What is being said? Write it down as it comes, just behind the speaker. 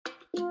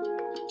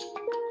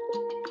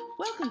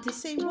Welcome to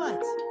Say What,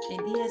 an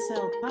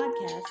ESL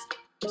podcast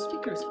for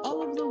speakers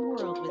all over the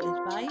world with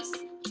advice,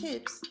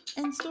 tips,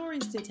 and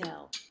stories to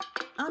tell.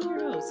 I'm your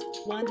host,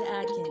 Wanda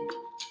Atkin.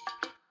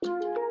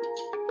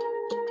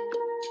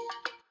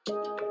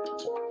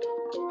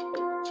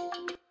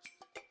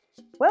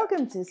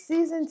 Welcome to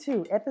Season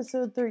 2,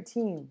 Episode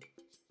 13.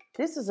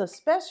 This is a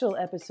special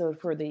episode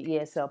for the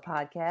ESL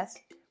podcast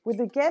where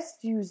the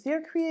guests use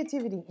their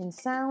creativity in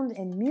sound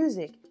and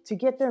music to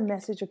get their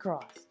message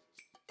across.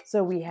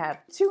 So we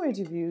have 2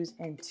 interviews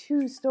and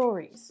 2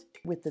 stories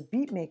with the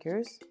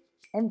beatmakers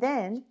and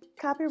then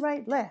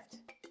copyright left.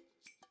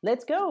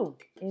 Let's go.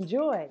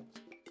 Enjoy.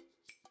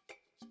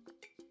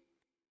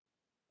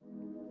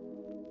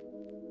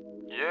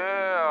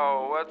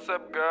 Yeah, what's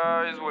up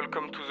guys?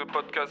 Welcome to the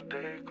podcast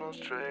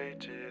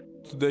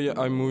Deconstructed. Today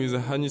I'm with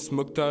Anis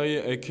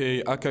Mokhtari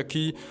aka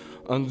Akaki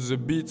on the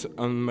beat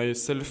and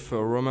myself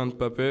Roman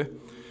Pape.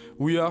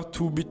 We are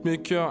 2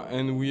 beatmakers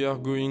and we are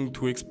going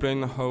to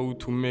explain how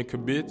to make a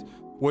beat,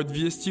 what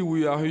VST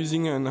we are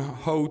using and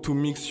how to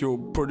mix your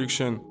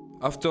production.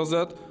 After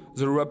that,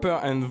 the rapper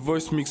and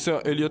voice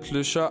mixer Elliot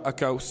Lesha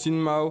aka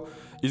Sinmao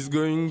is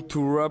going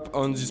to rap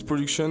on this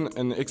production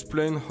and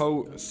explain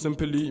how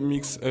simply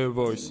mix a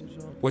voice,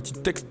 what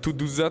it takes to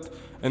do that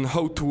and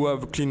how to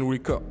have a clean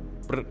record.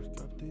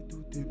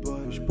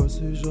 Je suis pas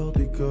ce genre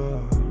de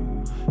gars.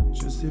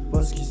 Je sais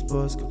pas ce qui se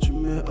passe quand tu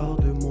mets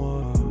hors de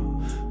moi.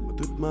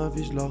 Toute ma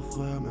vie je la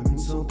referai même une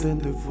centaine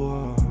de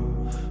fois.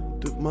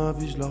 Toute ma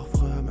vie je la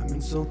referai même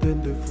une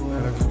centaine de fois.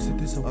 Elle a cru que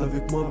c'était simple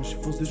avec moi, mais je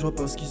fonce des joies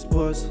pas ce qui se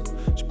passe.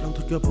 J'ai plein de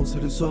trucs à penser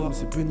le soir, mais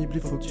c'est pénible,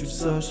 il faut que tu le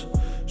saches.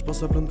 Je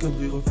pense à plein de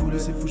conneries refoulées,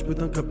 c'est fou, je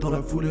pète un cap dans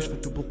la foulée. Je fais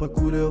tout pour pas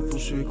couler, au fond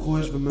je suis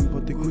écroué. Je veux même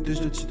pas t'écouter,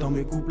 je te cite dans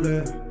mes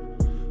couplets.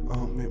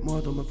 Mais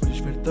moi dans ma folie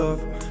je fais le taf.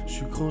 Je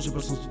suis grand, j'ai pas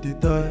le sens du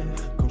détail.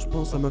 Quand je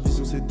pense à ma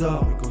vision c'est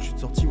tard. Et quand je suis de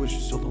sortie, ouais je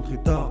suis sûr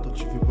d'entrer tard. Toi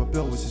tu fais pas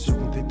peur, ouais c'est sûr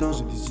qu'on t'éteint.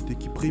 J'ai des idées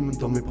qui priment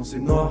dans mes pensées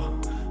noires.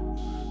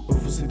 Au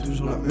fond c'est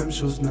toujours la même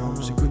chose now.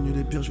 J'ai connu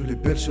les pires, je veux les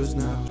belles choses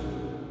now.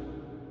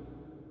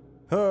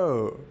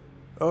 Oh,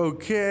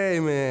 okay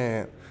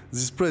man.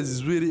 This project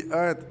is really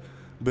hard.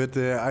 But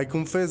I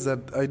confess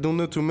that I don't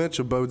know too much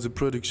about the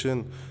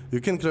production. You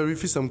can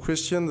clarify some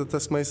questions that I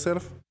ask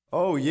myself?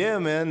 Oh yeah,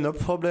 man, no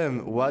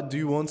problem. What do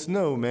you want to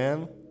know,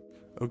 man?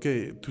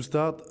 Okay, to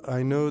start,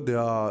 I know there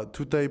are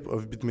 2 types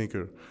of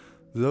beatmaker.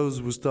 Those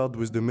who start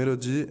with the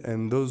melody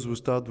and those who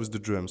start with the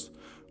drums.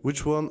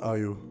 Which one are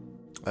you?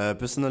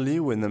 Personally,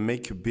 when I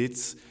make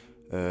beats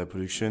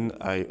production,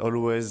 I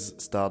always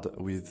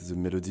start with the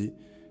melody,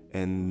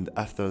 and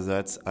after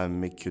that, I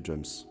make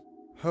drums.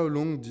 How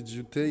long did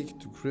you take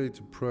to create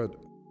a prod?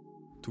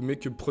 To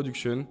make a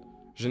production,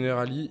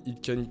 generally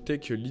it can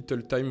take a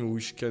little time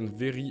which can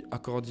vary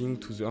according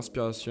to the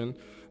inspiration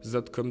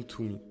that come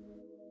to me.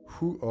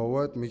 Who or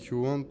what make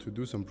you want to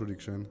do some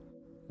production?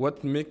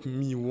 What make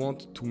me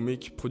want to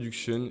make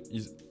production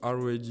is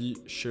already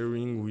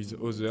sharing with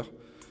others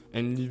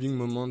and living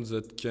moments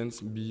that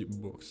can't be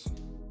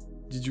boxed.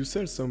 Did you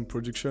sell some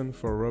production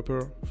for a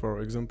rapper, for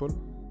example?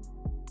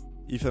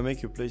 If I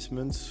make a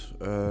placement,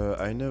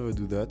 I never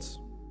do that.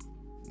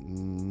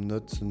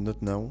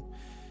 Not now,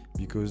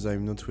 because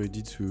I'm not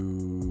ready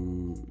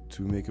to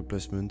make a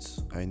placement.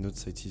 I'm not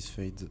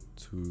satisfied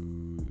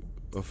to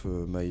offer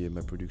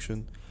my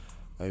production.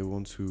 I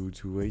want to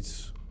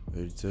wait a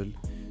little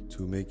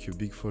to make a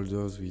big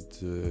folders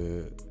with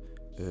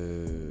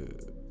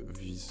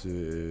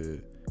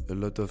a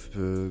lot of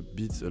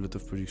beats, a lot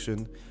of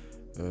production,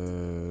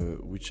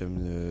 which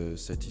I'm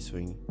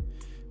satisfying.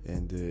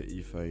 And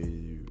if I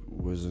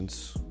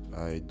wasn't,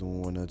 I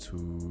don't wanna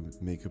to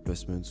make a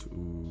placement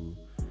or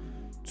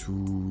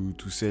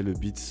to sell a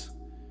bit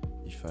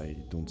if I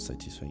don't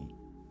satisfy.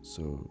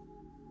 So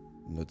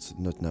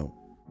not now.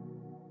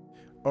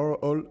 Are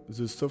all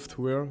the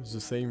software the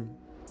same?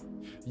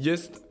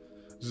 Yes,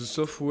 the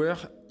software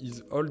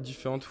is all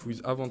different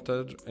with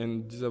advantage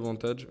and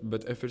disadvantage,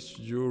 but FL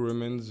Studio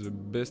remains the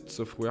best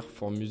software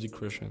for music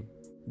creation.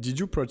 Did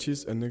you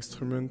practice an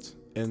instrument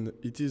and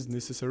it is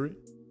necessary?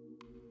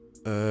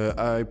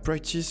 I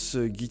practice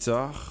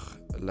guitar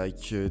like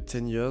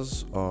 10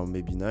 years or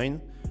maybe 9.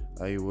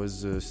 I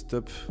was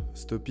stop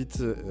it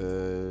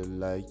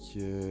like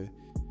in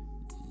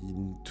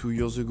 2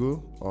 years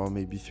ago or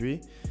maybe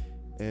 3,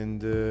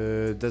 and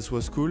that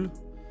was cool,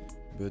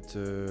 but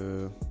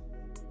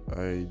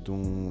I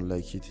don't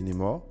like it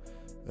anymore.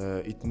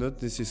 It's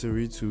not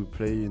necessary to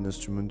play an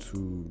instrument to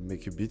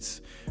make a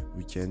beat.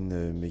 We can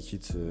make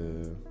it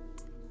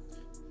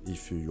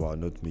if you are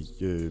not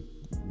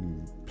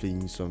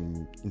playing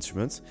some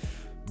instruments.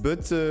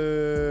 But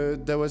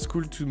that was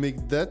cool to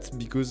make that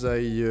because I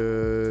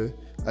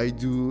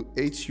do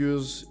 8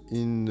 years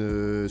in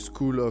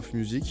school of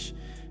music,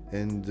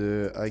 and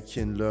I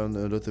can learn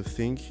a lot of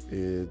things.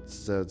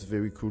 That's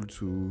very cool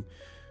to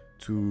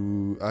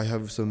I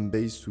have some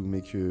base to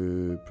make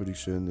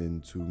production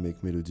and to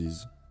make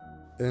melodies.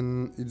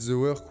 And it's the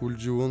work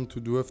would you want to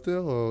do after,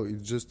 or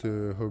it's just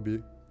a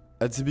hobby?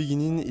 At the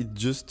beginning, it's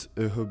just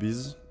a hobby.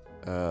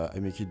 I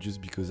make it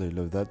just because I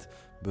love that.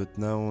 but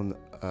now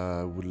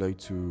I would like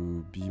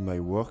to be my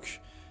work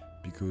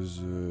because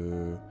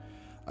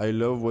I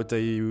love what I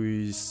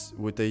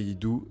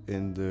do,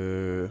 and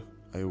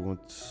I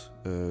want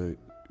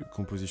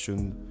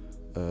composition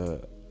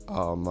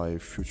are my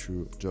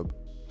future job,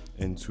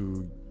 and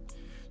to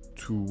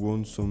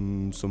want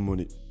some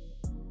money.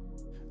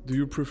 Do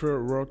you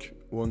prefer work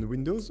on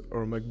Windows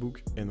or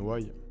MacBook, and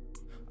why?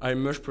 I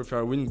much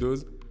prefer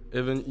Windows,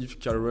 even if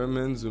can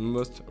remain the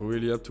most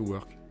reliable to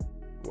work.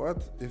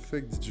 What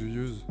effect did you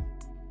use?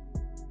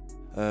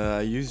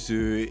 I use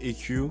the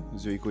EQ,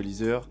 the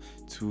equalizer,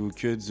 to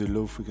cut the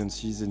low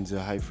frequencies and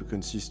the high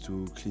frequencies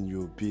to clean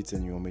your beat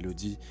and your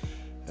melody.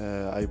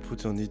 I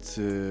put on it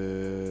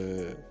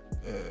a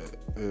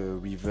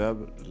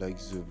reverb, like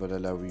the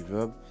Valhalla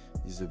reverb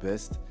is the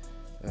best.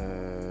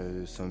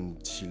 Some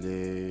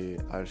delay,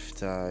 half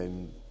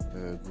time,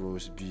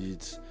 gross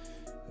beats.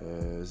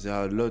 There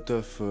are a lot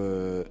of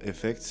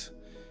effects,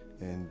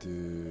 and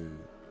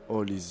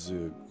all is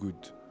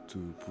good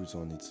to put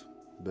on it.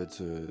 But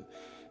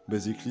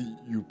basically,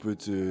 you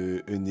put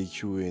an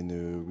EQ and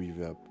a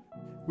reverb.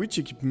 Which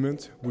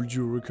equipment would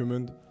you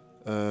recommend?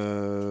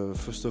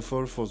 First of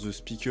all, for the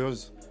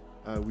speakers,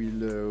 I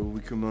will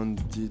recommend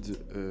the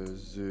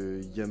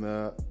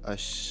Yamaha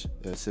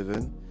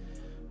H7.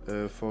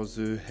 For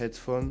the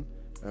headphone,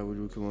 I will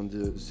recommend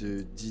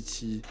the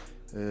DT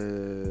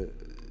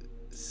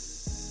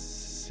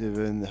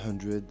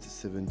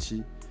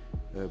 770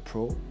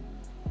 Pro.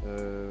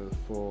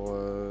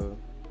 For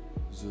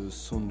the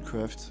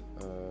Soundcraft,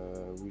 I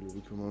will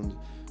recommend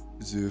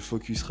the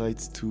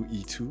Focusrite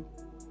 2E2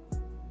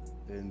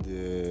 and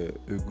a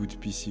good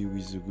PC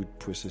with a good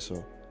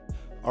processor.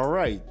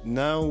 Alright,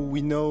 now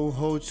we know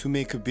how to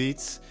make a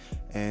beat,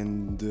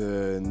 and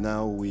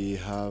now we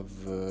have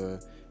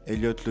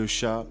Elliot Le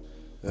Chat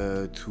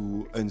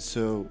to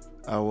answer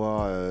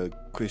our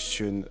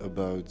question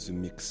about the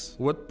mix.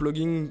 What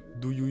plugin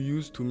do you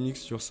use to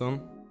mix your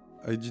sound?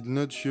 I did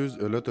not use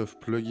a lot of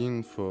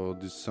plugin for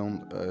this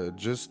sound,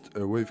 just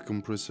a wave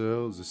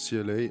compressor, the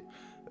CLA,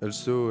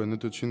 also an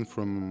autotune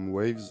from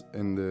Waves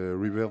and a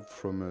reverb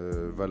from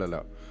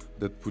Valhalla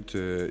that put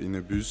in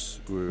a bus,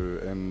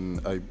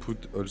 and I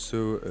put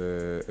also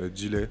a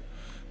delay,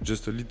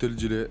 just a little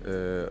delay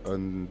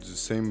on the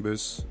same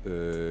bus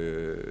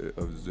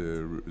of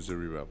the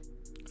reverb.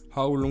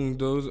 How long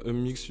does a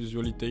mix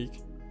usually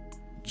take?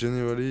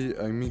 Generally,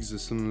 I mix the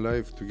sound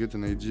live to get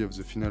an idea of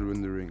the final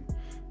rendering,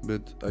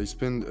 but I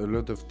spend a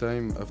lot of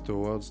time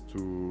afterwards to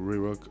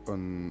re-work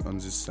on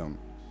this sound.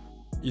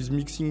 Is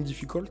mixing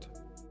difficult?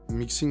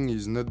 Mixing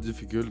is not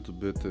difficult,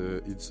 but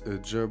it's a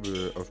job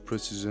of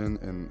precision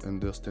and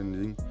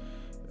understanding.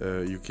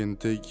 You can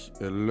take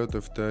a lot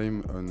of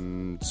time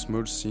on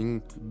small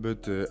things,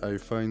 but I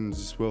find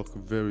this work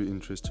very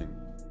interesting.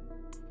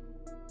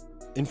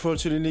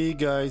 Unfortunately,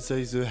 guys, that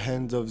is the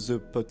end of the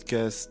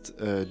podcast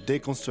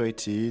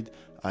Deconstructed.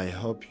 I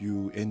hope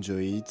you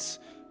enjoy it.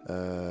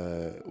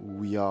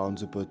 We are on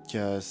the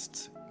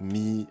podcast,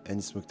 me,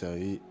 Anis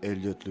Mokhtari,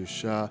 Elliot Le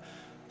Chat,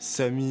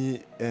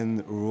 Samy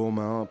and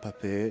Romain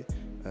Papé.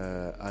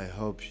 I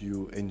hope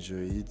you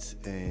enjoy it,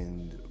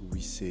 and we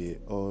say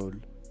all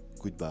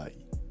goodbye.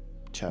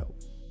 Ciao.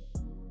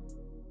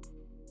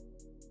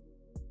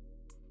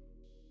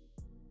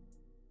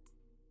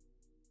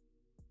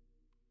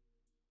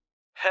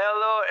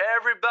 Hello,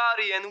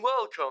 everybody, and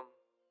welcome.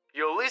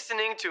 You're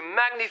listening to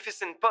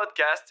Magnificent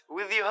Podcast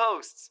with your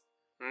hosts,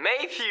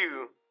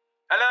 Matthew.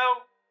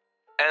 Hello.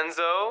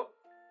 Enzo.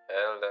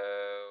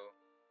 Hello.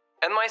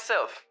 And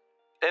myself,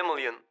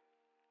 Emilian,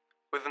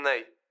 with an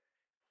A.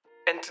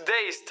 And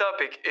today's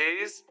topic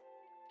is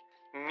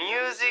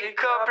music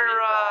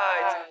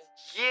copyright.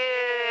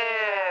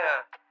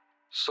 Yeah!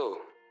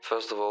 So,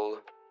 first of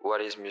all,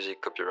 what is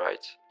music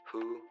copyright?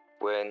 Who,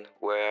 when,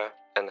 where,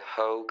 and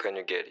how can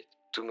you get it?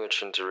 Too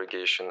much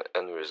interrogation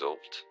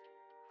unresolved.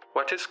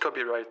 What is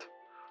copyright?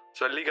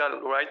 The legal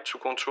right to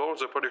control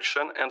the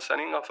production and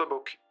selling of a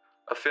book,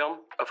 a film,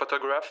 a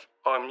photograph,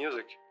 or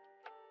music.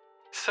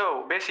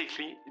 So,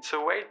 basically, it's a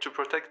way to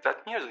protect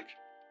that music.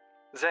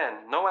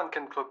 Then, no one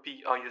can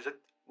copy or use it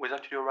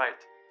without your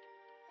right.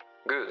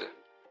 Good.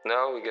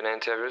 Now we're gonna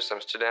interview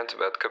some students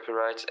about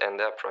copyright and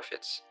their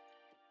profits.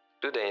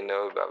 Do they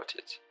know about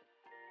it?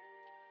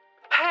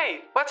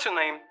 Hey, what's your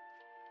name?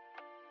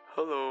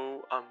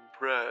 Hello, I'm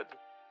Brad.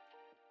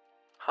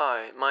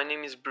 Hi, my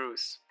name is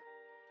Bruce.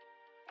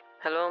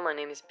 Hello, my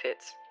name is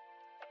Pitt.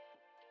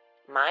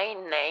 My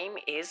name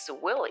is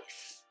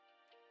Willis.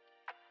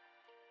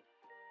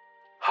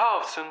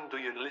 How often do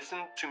you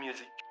listen to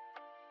music?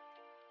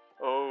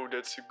 Oh,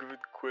 that's a good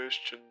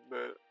question,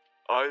 but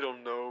I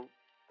don't know.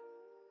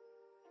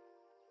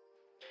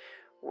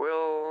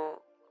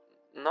 Well,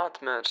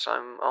 not much.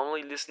 I'm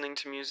only listening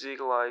to music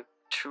like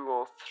 2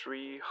 or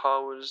 3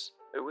 hours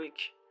a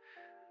week.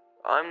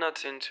 I'm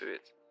not into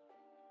it.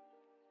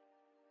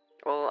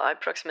 Well,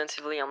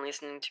 approximately I'm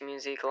listening to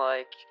music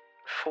like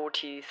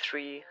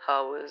 43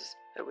 hours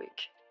a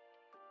week.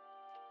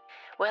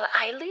 Well,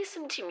 I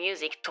listen to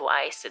music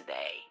twice a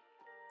day.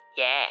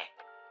 Yeah,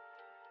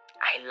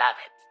 I love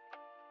it.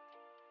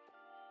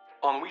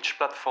 On which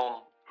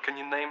platform? Can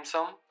you name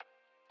some?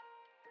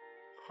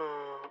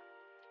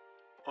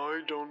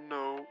 I don't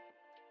know.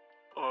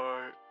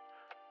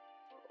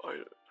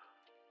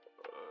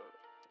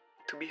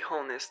 To be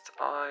honest,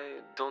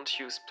 I don't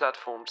use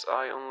platforms.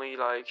 I only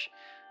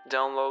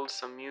download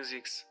some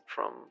musics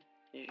from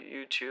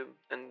YouTube,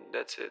 and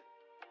that's it.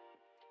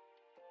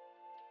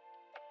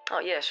 Oh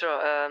yeah, sure.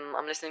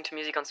 I'm listening to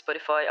music on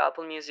Spotify,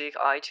 Apple Music,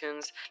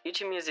 iTunes,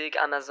 YouTube Music,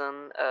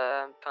 Amazon,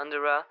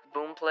 Pandora,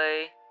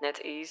 Boomplay,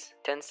 NetEase,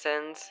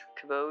 Tencent,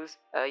 Kubose,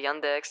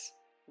 Yandex,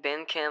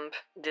 Bandcamp,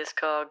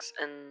 Discogs,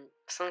 and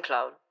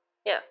SoundCloud.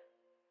 Yeah,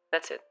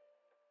 that's it.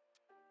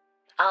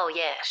 Oh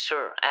yeah,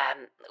 sure.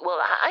 Well,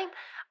 I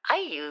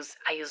use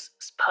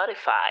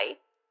Spotify,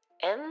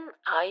 and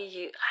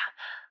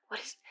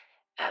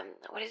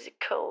what is it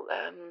called?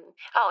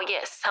 Oh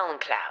yes,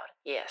 SoundCloud.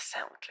 Yes,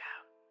 SoundCloud.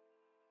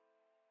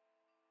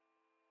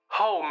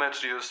 How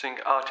much do you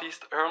think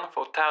artists earn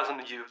for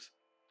 1,000 views?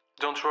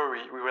 Don't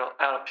worry, we will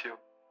help you.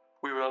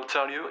 We will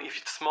tell you if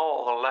it's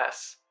more or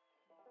less.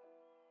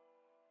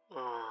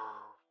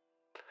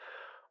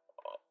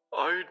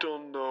 I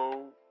don't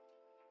know.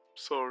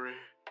 Sorry.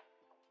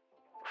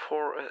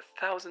 For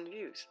 1,000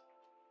 views,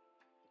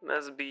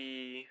 must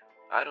be,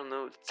 I don't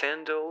know,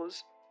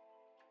 $10?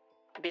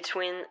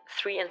 Between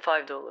 $3 and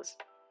 $5.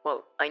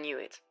 Well, I knew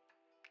it.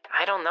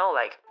 I don't know,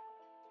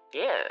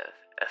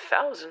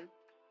 1,000.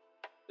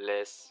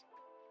 Less.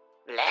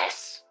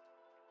 Less?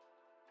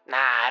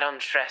 Nah, I don't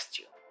trust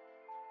you.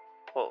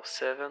 Well,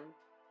 7.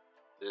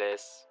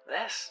 Less.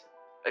 Less?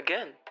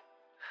 Again?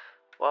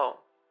 Wow.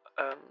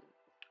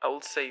 I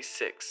would say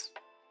 6.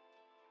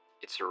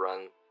 It's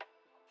around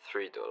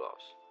 $3.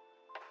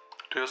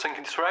 Do you think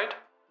it's right?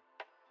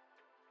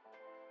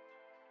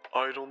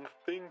 I don't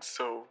think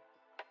so.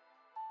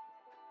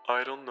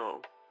 I don't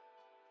know.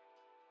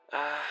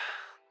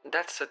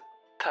 That's a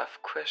tough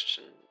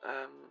question.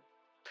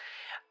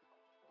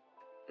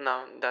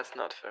 No, that's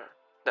not fair.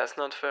 That's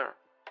not fair.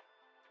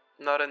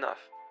 Not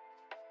enough.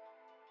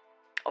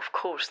 Of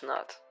course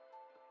not.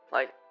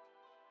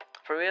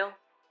 For real?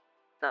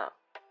 No.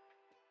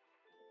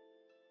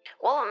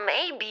 Well,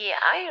 maybe.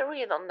 I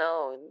really don't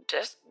know.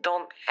 Just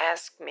don't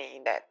ask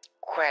me that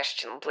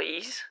question,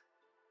 please.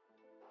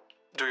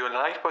 Do you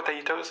like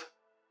potatoes?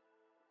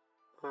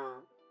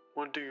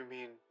 What do you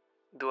mean?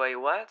 Do I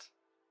what?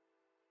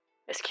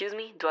 Excuse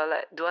me? Do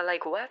I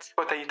like what?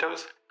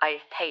 Potatoes?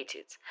 I hate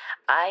it.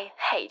 I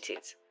hate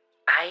it.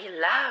 I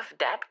love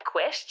that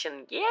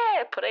question.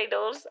 Yeah,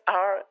 potatoes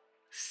are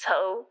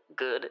so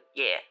good.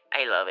 Yeah,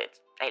 I love it.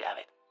 I love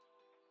it.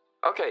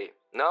 Okay,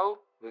 now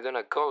we're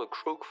gonna call a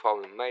crook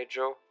from a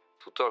major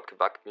to talk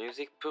about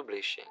music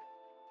publishing.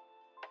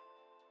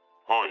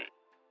 Hi.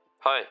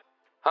 Hi,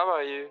 how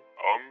are you?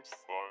 I'm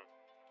fine.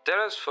 Tell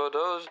us, for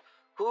those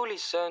who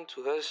listen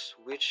to us,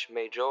 which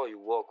major you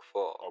work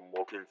for. I'm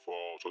working for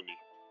Sony.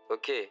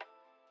 Okay,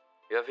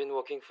 you have been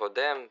working for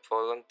them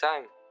for a long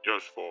time?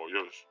 Yes, for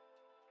years.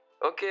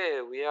 Okay,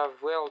 we have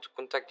where to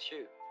contact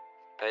you.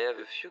 I have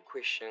a few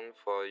questions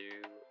for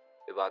you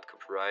about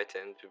copyright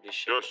and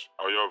publishing. Yes,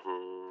 I have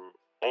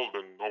all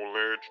the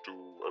knowledge to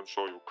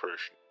answer your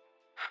question.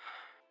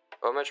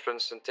 How much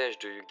percentage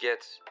do you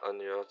get on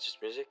your artist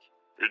music?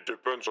 It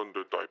depends on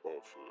the type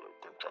of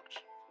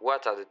contract.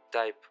 What are the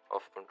type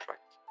of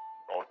contract?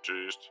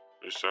 Artist,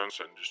 license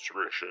and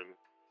distribution.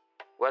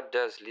 What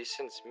does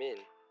license mean?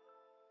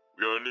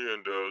 We only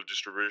handle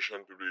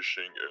distribution,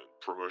 publishing and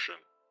promotion.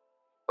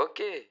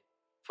 Okay,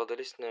 for the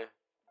listener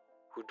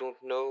who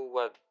don't know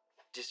what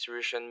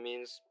distribution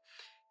means,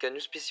 can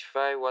you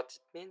specify what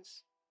it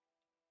means?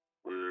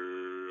 We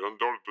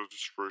handle the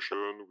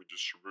distribution. We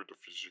distribute the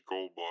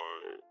physical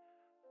by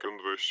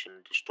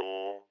canvassing the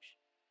stores,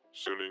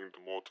 selling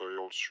the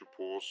material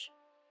supports,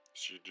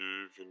 CD,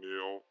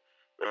 vinyl,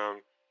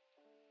 and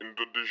in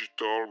the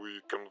digital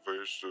we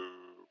canvass the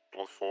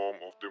platform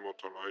of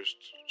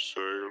dematerialized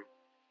sale,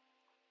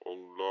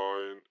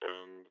 online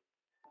and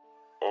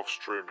off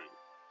streaming.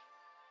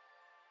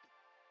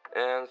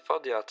 And for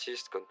the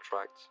artist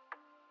contract?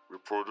 We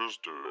produce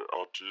the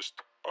artist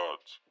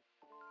at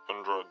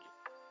 100%.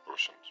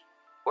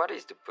 What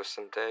is the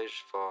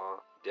percentage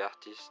for the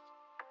artist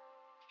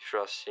if you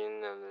are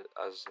seen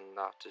as an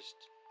artist?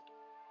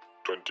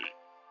 20.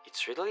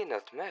 It's really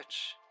not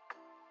much.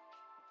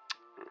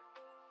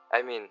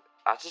 I mean,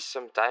 artists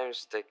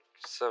sometimes take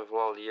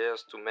several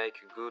years to make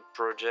a good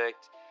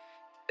project,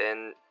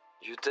 and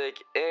you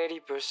take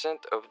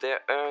 80% of their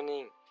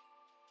earning.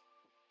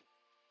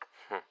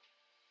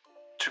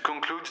 To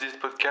conclude this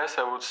podcast,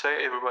 I would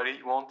say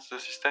everybody wants the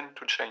system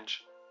to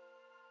change.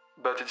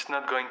 But it's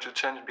not going to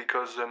change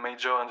because the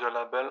major and the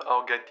label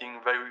are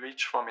getting very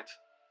rich from it.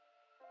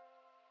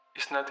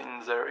 It's not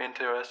in their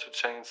interest to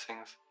change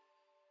things.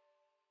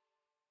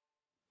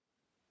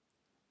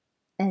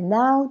 And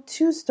now,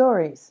 2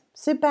 stories.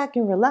 Sit back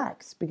and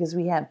relax because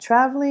we have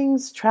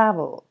Traveling's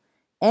Travel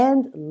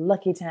and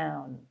Lucky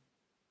Town.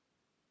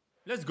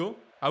 Let's go.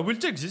 I will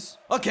take this.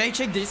 Okay,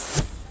 check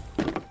this.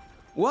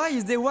 Why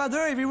is there water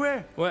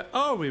everywhere? Where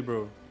are we,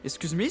 bro?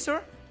 Excuse me,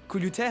 sir?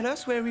 Could you tell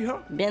us where we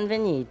are?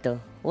 Benvenuto.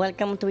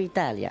 Welcome to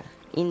Italia.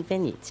 In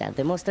Venezia,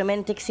 the most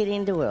romantic city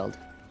in the world.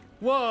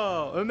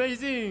 Wow,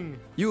 amazing!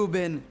 Yo,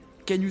 Ben,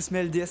 can you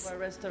smell this? Our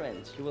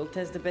restaurant. You will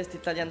taste the best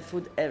Italian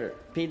food ever.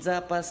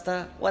 Pizza,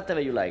 pasta, whatever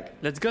you like.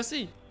 Let's go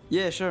see.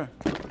 Yeah, sure.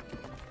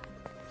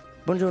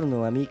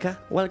 Buongiorno, amica.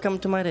 Welcome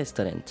to my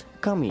restaurant.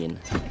 Come in.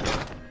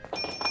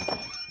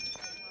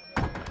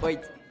 Wait,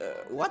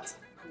 what?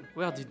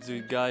 Where did the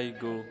guy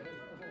go?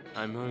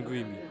 I'm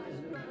hungry.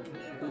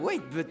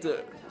 Wait, but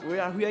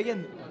where are we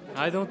again?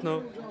 I don't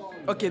know.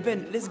 Okay,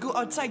 Ben, let's go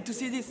outside to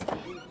see this.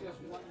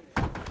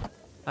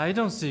 I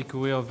don't think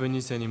we are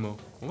Venice anymore.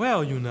 Where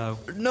are you now?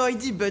 No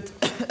idea, but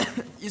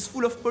it's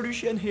full of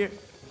pollution here.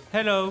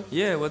 Hello.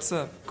 Yeah, what's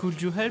up?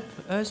 Could you help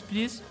us,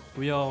 please?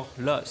 We are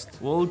lost.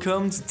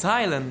 Welcome to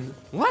Thailand.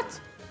 What?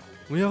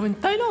 We are in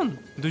Thailand.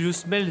 Do you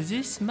smell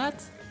this,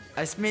 Matt?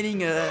 I'm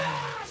smelling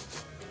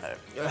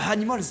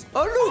animals.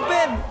 Oh look,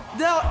 Ben!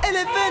 There are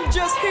elephants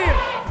just here!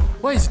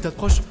 Why is it that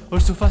approach all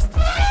so fast?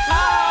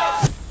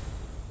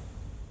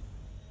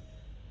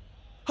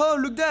 Oh,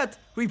 look that!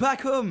 We're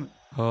back home!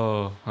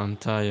 Oh, I'm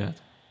tired.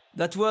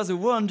 That was a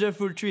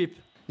wonderful trip.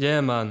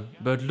 Yeah, man.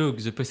 But look,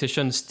 the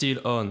PlayStation's still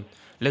on.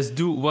 Let's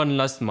do one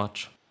last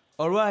match.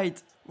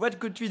 Alright, what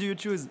country do you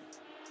choose?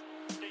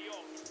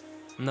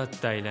 Not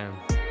Thailand.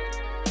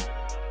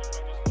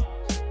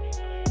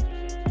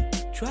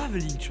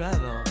 Traveling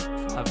travel.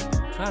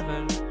 Traveling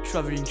travel.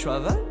 Traveling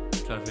travel?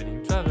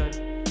 Traveling travel.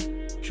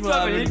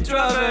 Traveling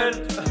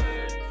travel!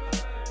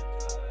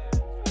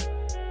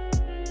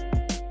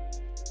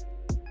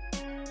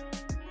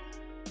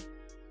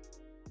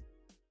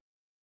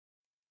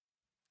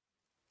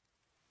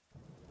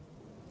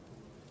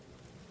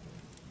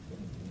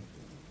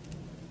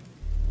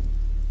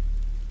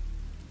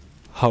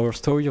 Our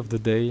story of the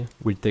day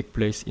will take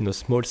place in a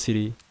small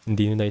city in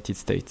the United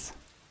States.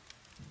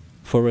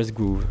 Forest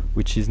Grove,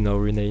 which is now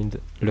renamed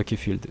Lucky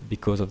Field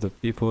because of the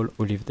people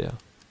who live there.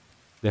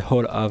 They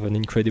all have an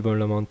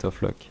incredible amount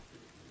of luck.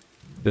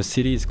 The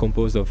city is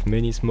composed of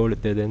many small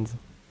dead ends,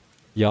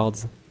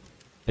 yards,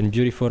 and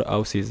beautiful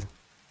houses.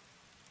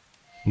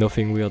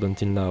 Nothing weird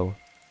until now.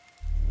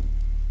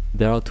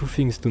 There are two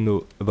things to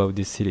know about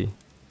this city.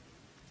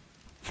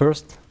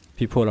 First,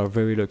 people are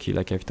very lucky,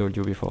 like I've told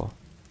you before.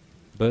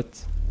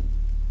 But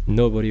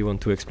nobody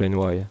wants to explain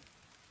why.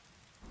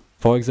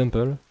 For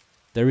example,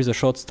 there is a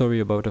short story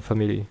about a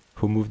family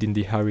who moved in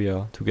the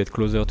area to get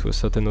closer to a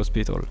certain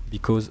hospital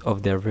because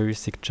of their very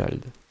sick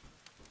child.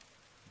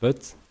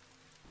 But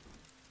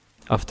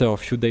after a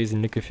few days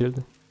in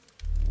Lakefield,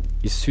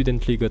 he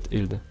suddenly got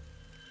ill.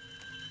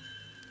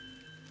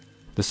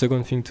 The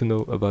second thing to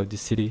know about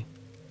this city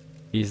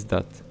is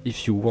that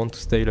if you want to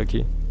stay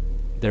lucky,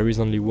 there is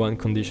only one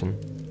condition.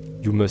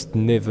 You must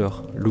never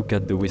look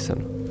at the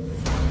whistle.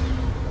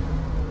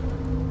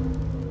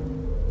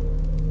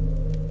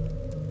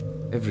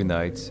 Every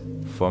night,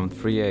 from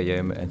 3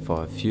 a.m. and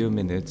for a few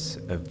minutes,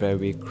 a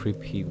very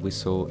creepy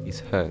whistle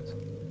is heard,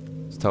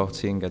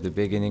 starting at the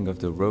beginning of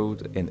the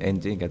road and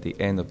ending at the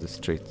end of the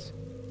street.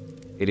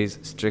 It is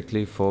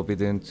strictly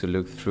forbidden to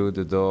look through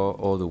the door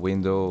or the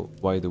window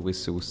while the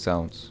whistle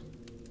sounds.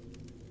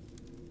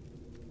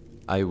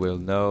 I will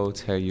now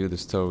tell you the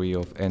story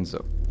of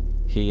Enzo.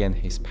 He and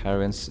his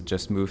parents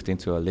just moved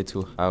into a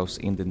little house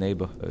in the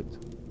neighborhood.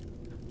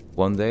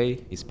 One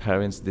day, his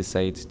parents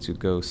decided to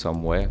go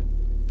somewhere,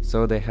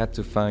 so they had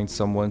to find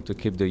someone to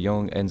keep the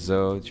young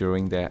Enzo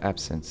during their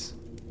absence.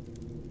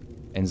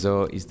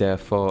 Enzo is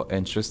therefore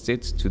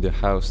entrusted to the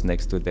house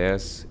next to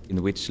theirs,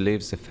 in which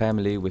lives a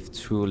family with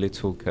 2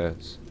 little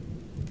girls.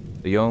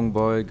 The young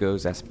boy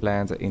goes as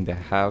planned in the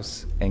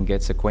house and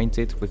gets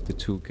acquainted with the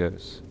 2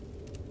 girls.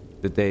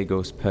 The day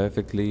goes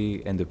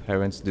perfectly and the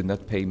parents do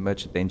not pay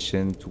much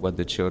attention to what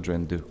the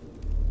children do.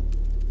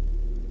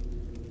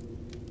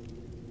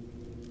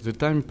 The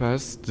time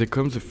passed, there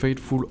comes the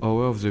fateful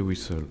hour of the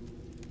whistle.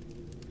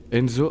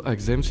 Enzo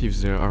asks them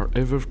if they are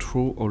ever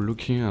through or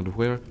looking at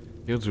where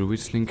the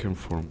whistling came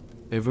from,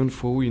 even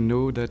though we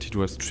know that it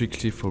was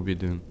strictly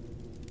forbidden.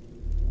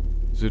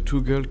 The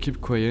 2 girls keep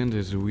quiet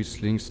as the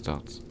whistling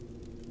starts.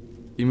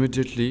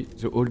 Immediately,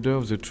 the older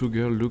of the 2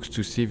 girls looks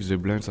to see if the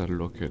blinds are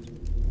locked.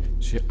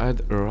 She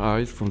hides her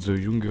eyes from the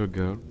younger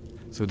girl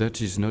so that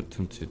she is not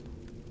tempted.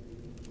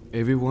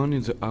 Everyone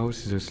in the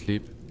house is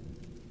asleep,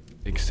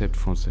 except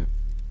for them.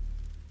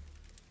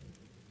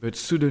 But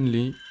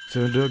suddenly,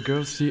 the other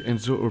girls see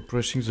Enzo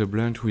approaching the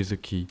blind with a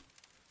key,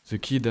 the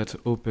key that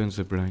opens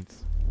the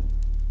blinds.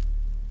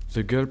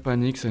 The girl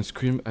panics and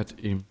screams at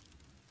him,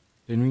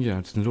 telling her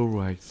it's no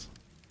right.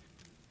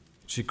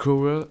 She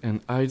cowers and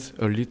hides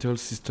her little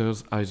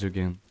sister's eyes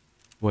again,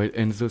 while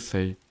Enzo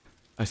says,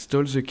 I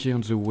stole the key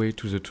on the way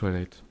to the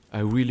toilet. I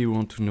really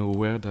want to know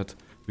where that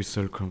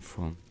whistle comes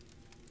from.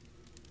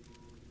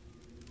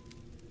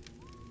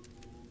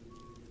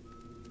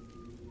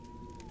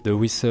 The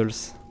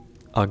whistles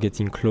are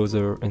getting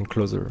closer and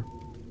closer.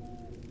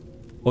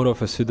 All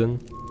of a sudden,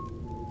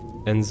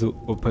 Enzo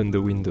opened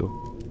the window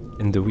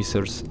and the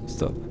whistles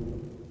stop.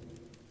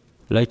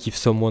 Like if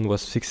someone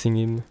was fixing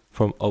him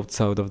from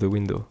outside of the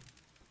window.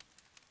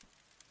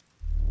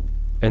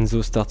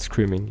 Enzo starts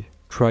screaming,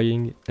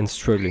 crying and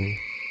struggling.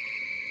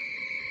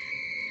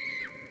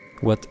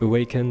 What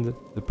awakened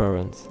the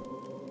parents?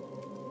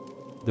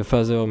 The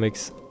father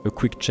makes a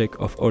quick check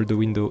of all the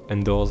windows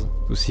and doors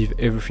to see if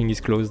everything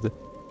is closed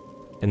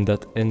and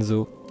that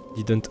Enzo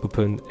didn't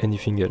open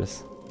anything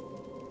else.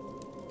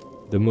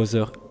 The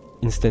mother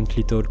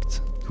instantly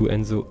talked to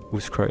Enzo,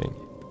 who's crying,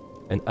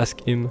 and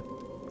asked him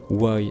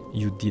why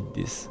you did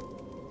this.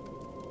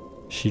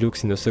 She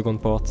looks in the second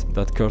part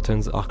that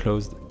curtains are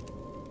closed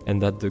and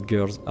that the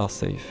girls are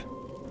safe.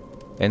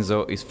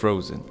 Enzo is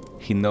frozen.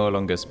 He no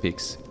longer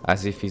speaks,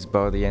 as if his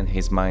body and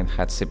his mind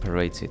had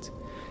separated.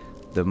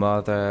 The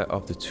mother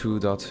of the two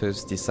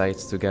daughters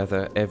decides to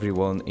gather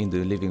everyone in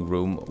the living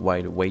room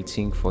while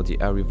waiting for the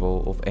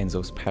arrival of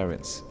Enzo's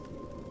parents.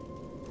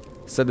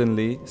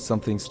 Suddenly,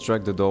 something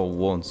struck the door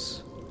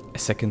once, a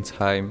second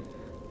time,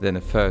 then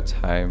a third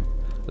time,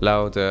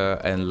 louder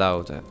and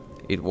louder.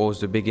 It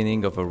was the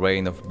beginning of a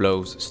rain of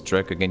blows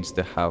struck against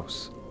the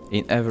house.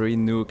 In every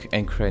nook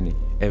and cranny,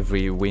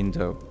 every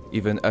window,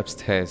 even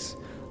upstairs,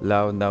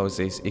 loud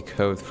noises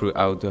echoed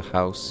throughout the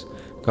house,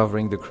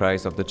 covering the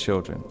cries of the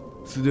children.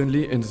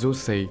 Suddenly Enzo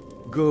say,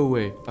 "Go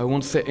away, I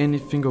won't say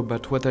anything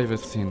about what I've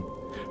seen.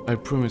 I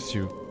promise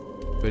you.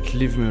 But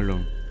leave me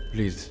alone,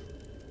 please."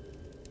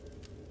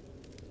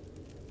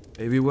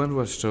 Everyone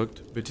was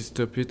shocked, but he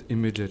stopped it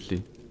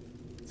immediately.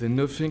 Then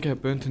nothing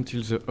happened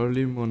until the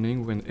early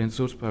morning when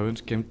Enzo's parents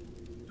came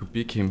to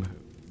pick him up.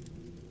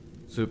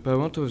 The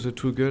parent of the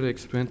two girls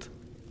explained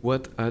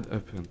what had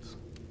happened.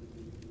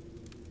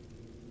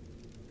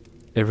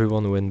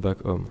 Everyone went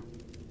back home.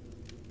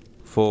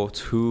 For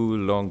 2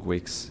 long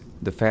weeks,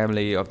 the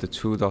family of the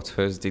two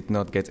daughters did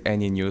not get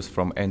any news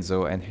from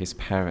Enzo and his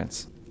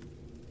parents,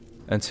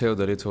 until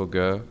the little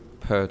girl,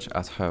 perched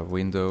at her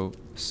window,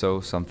 saw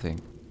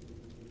something.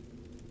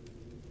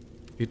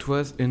 It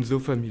was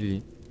Enzo's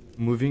family,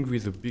 moving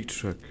with a big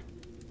truck.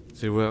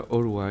 They were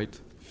all white,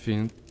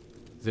 thin,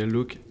 they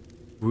looked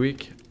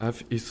weak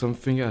as if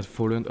something had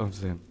fallen on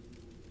them.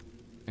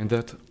 And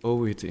that's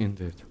how it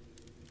ended.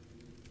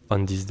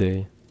 On this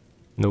day,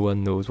 no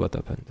one knows what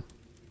happened.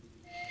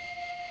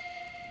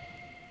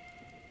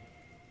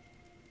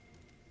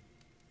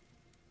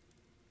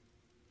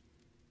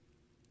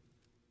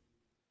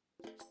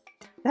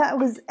 That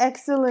was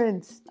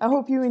excellent. I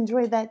hope you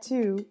enjoyed that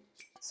too.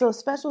 So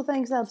special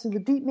thanks out to the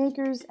beat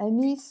makers,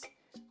 Anis,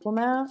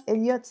 Romain,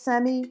 Elliot,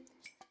 Sammy,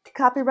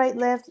 Copyright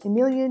Left,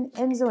 Emilian,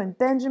 Enzo, and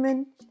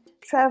Benjamin,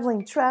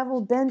 Traveling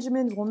Travel,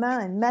 Benjamin,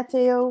 Romain, and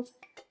Matteo,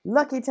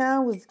 Lucky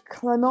Town with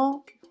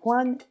Clement,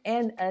 Juan,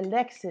 and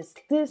Alexis.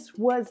 This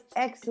was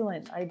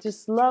excellent. I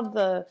just love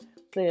the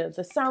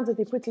sounds that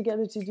they put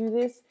together to do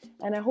this,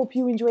 and I hope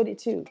you enjoyed it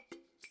too.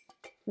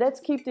 Let's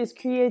keep this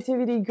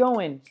creativity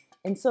going.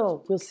 And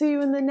so, we'll see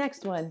you in the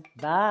next one.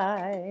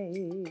 Bye.